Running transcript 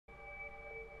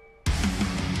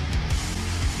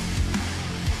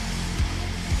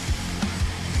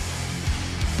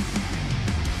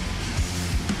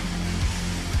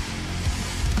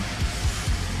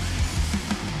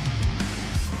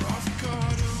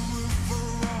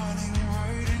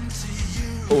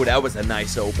Oh, that was a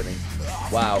nice opening.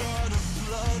 Wow.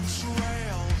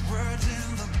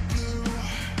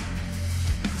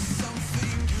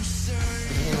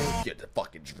 Get the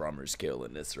fucking drummer's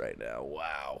killing this right now.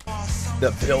 Wow.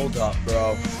 The build up,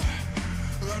 bro.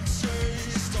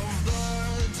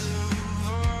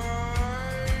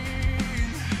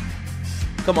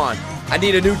 Come on. I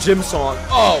need a new gym song.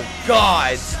 Oh,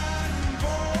 God.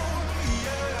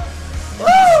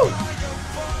 Woo!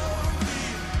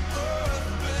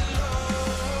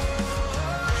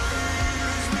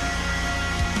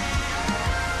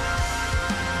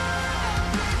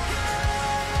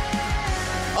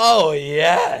 Oh,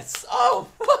 yes. Oh,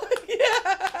 fuck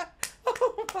yeah.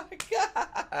 Oh, my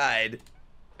God.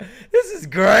 This is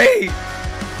great.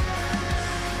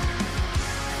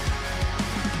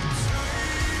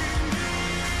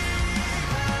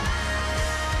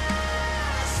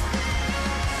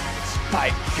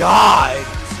 My God.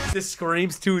 This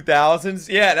screams 2000s.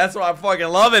 Yeah, that's why I'm fucking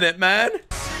loving it, man.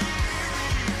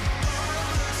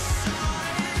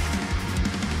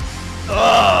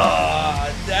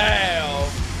 Oh, damn.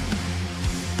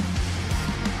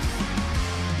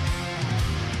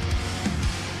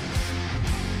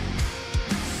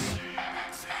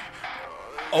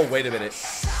 Oh, wait a minute.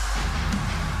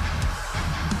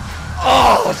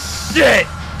 Oh, shit!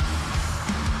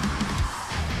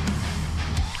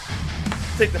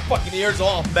 Take the fucking ears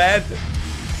off, man.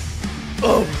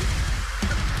 Oh.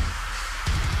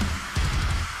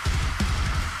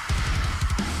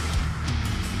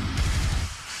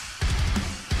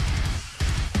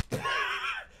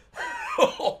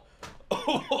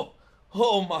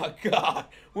 Oh my God.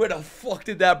 Where the fuck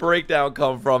did that breakdown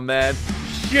come from, man?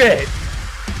 Shit.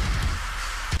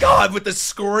 God, with the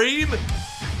scream?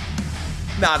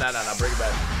 Nah. Bring it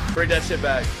back. Bring that shit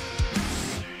back.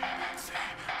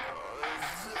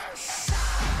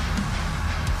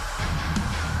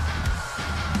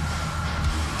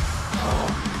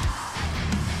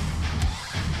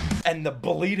 And the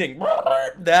bleeding.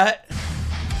 That.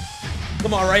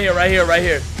 Come on, right here.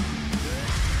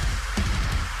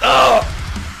 Oh!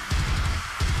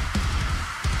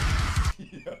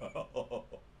 Yo.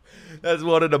 That's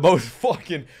one of the most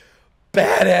fucking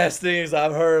badass things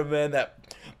I've heard, man. That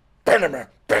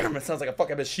it sounds like a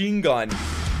fucking machine gun.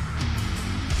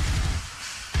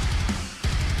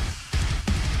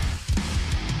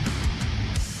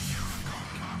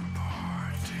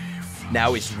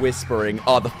 Now he's whispering.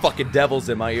 Oh, the fucking devil's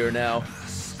in my ear now.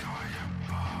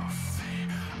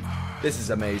 This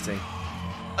is amazing.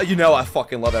 You know I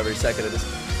fucking love every second of this.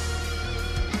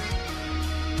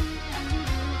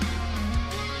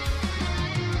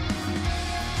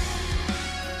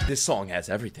 This song has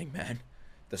everything, man.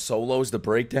 The solos, the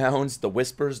breakdowns, the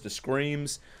whispers, the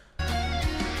screams.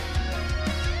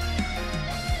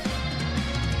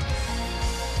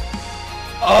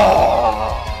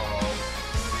 Oh!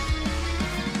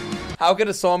 How can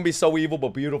a song be so evil but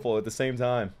beautiful at the same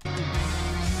time?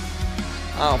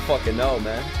 I don't fucking know,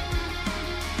 man.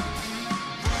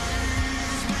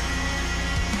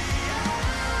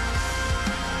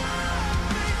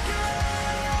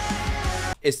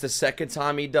 It's the second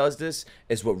time he does this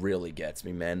is what really gets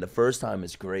me, man. The first time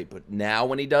is great, but now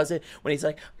when he does it, when he's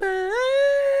like, back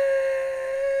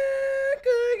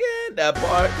again, that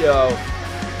part, yo.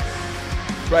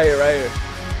 Right here.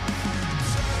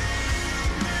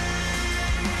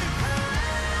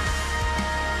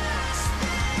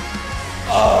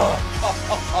 Oh.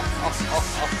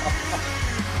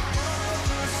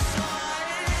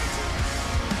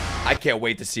 I can't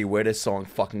wait to see where this song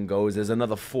fucking goes. There's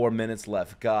another 4 minutes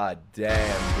left. God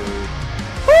damn, dude.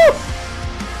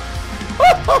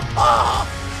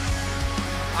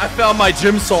 I found my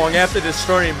gym song after this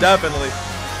stream, definitely.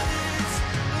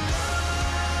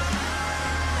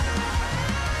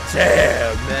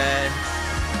 Damn, man.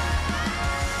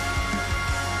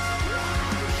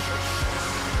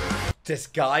 This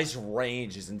guy's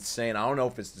range is insane. I don't know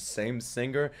if it's the same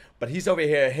singer, but he's over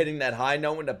here hitting that high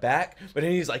note in the back, but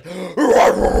then he's like, then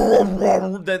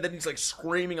he's like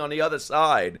screaming on the other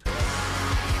side.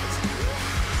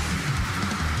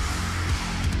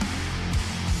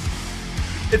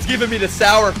 It's giving me the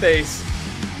sour face.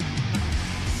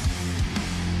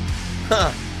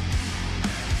 Huh.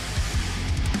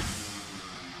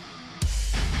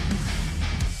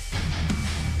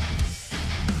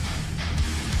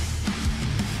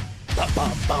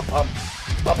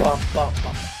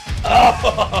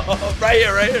 Oh, right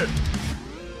here.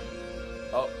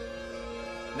 Oh,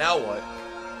 now what?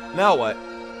 Now what?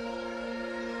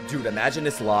 Dude, imagine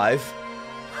this live.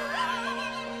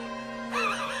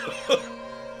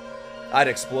 I'd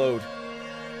explode.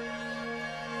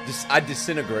 I'd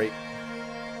disintegrate.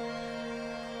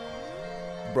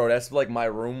 Bro, that's like my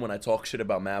room when I talk shit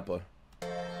about Mappa.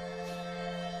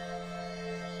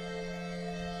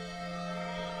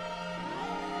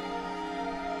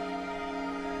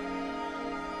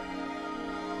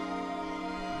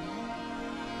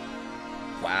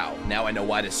 Wow, now I know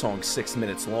why this song's 6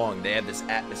 minutes long. They have this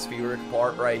atmospheric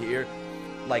part right here,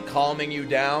 like calming you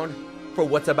down for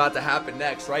what's about to happen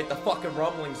next, right? The fucking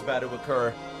rumbling's about to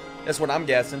occur. That's what I'm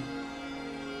guessing.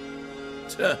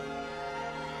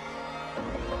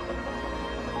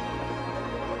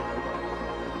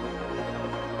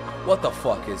 What the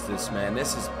fuck is this, man?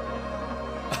 This is...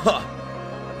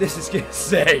 this is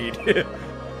insane.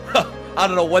 I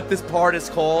don't know what this part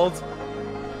is called,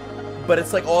 but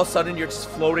it's like all of a sudden you're just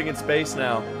floating in space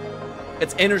now.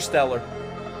 It's Interstellar.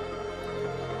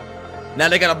 Now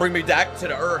they gotta bring me back to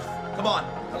the Earth. Come on,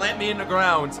 plant me in the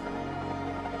ground.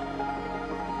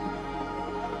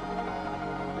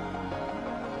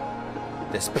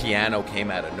 This piano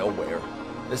came out of nowhere.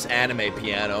 This anime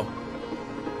piano.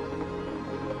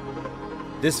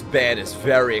 This band is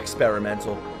very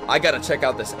experimental. I gotta check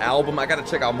out this album. I gotta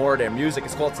check out more of their music.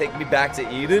 It's called Take Me Back to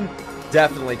Eden.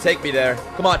 Definitely, take me there.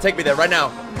 Come on, take me there right now.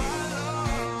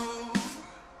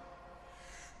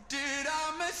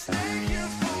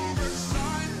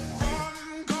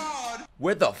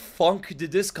 Where the funk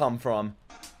did this come from?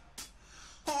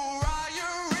 Oh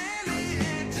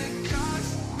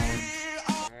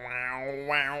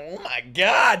my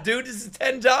god, dude, this is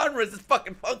 10 genres. It's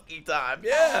fucking funky time,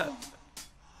 yeah.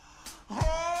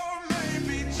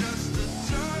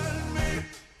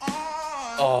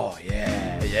 Oh,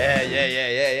 yeah,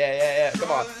 yeah. Come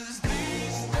on.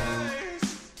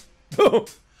 Boom.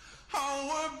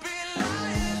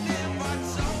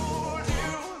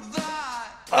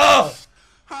 Oh!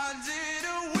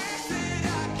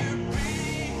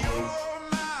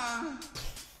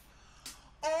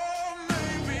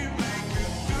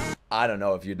 I don't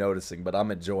know if you're noticing, but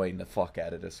I'm enjoying the fuck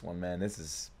out of this one, man. This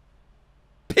is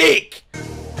peak!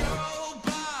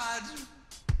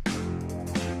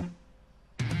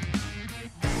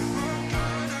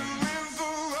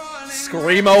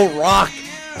 Screamo, rock,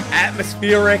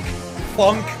 atmospheric,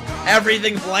 funk,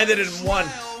 everything blended in one.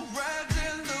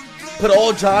 Put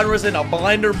all genres in a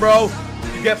blender, bro.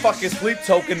 You get fucking Sleep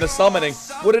Token to summoning.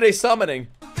 What are they summoning?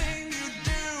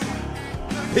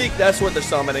 Peak, that's what they're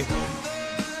summoning.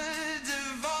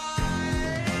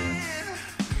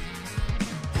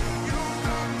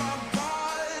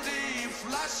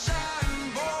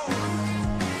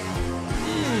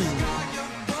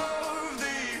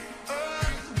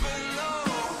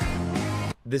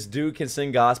 This dude can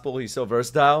sing gospel. He's so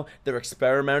versatile. They're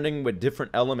experimenting with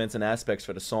different elements and aspects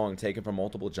for the song, taken from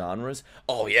multiple genres.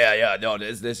 Oh yeah. No,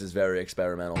 this is very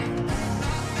experimental.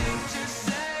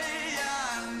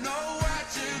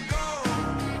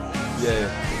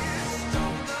 Yeah.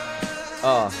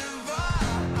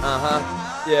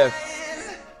 Yeah.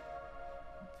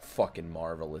 Fucking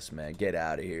marvelous, man. Get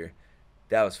out of here.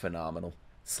 That was phenomenal.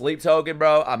 Sleep Token,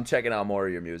 bro. I'm checking out more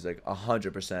of your music.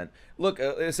 100%. Look,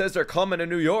 it says they're coming to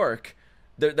New York.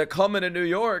 They're coming to New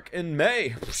York in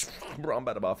May. Bro, I'm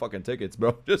about to buy fucking tickets,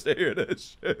 bro, just to hear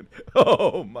this shit.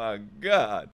 Oh my god.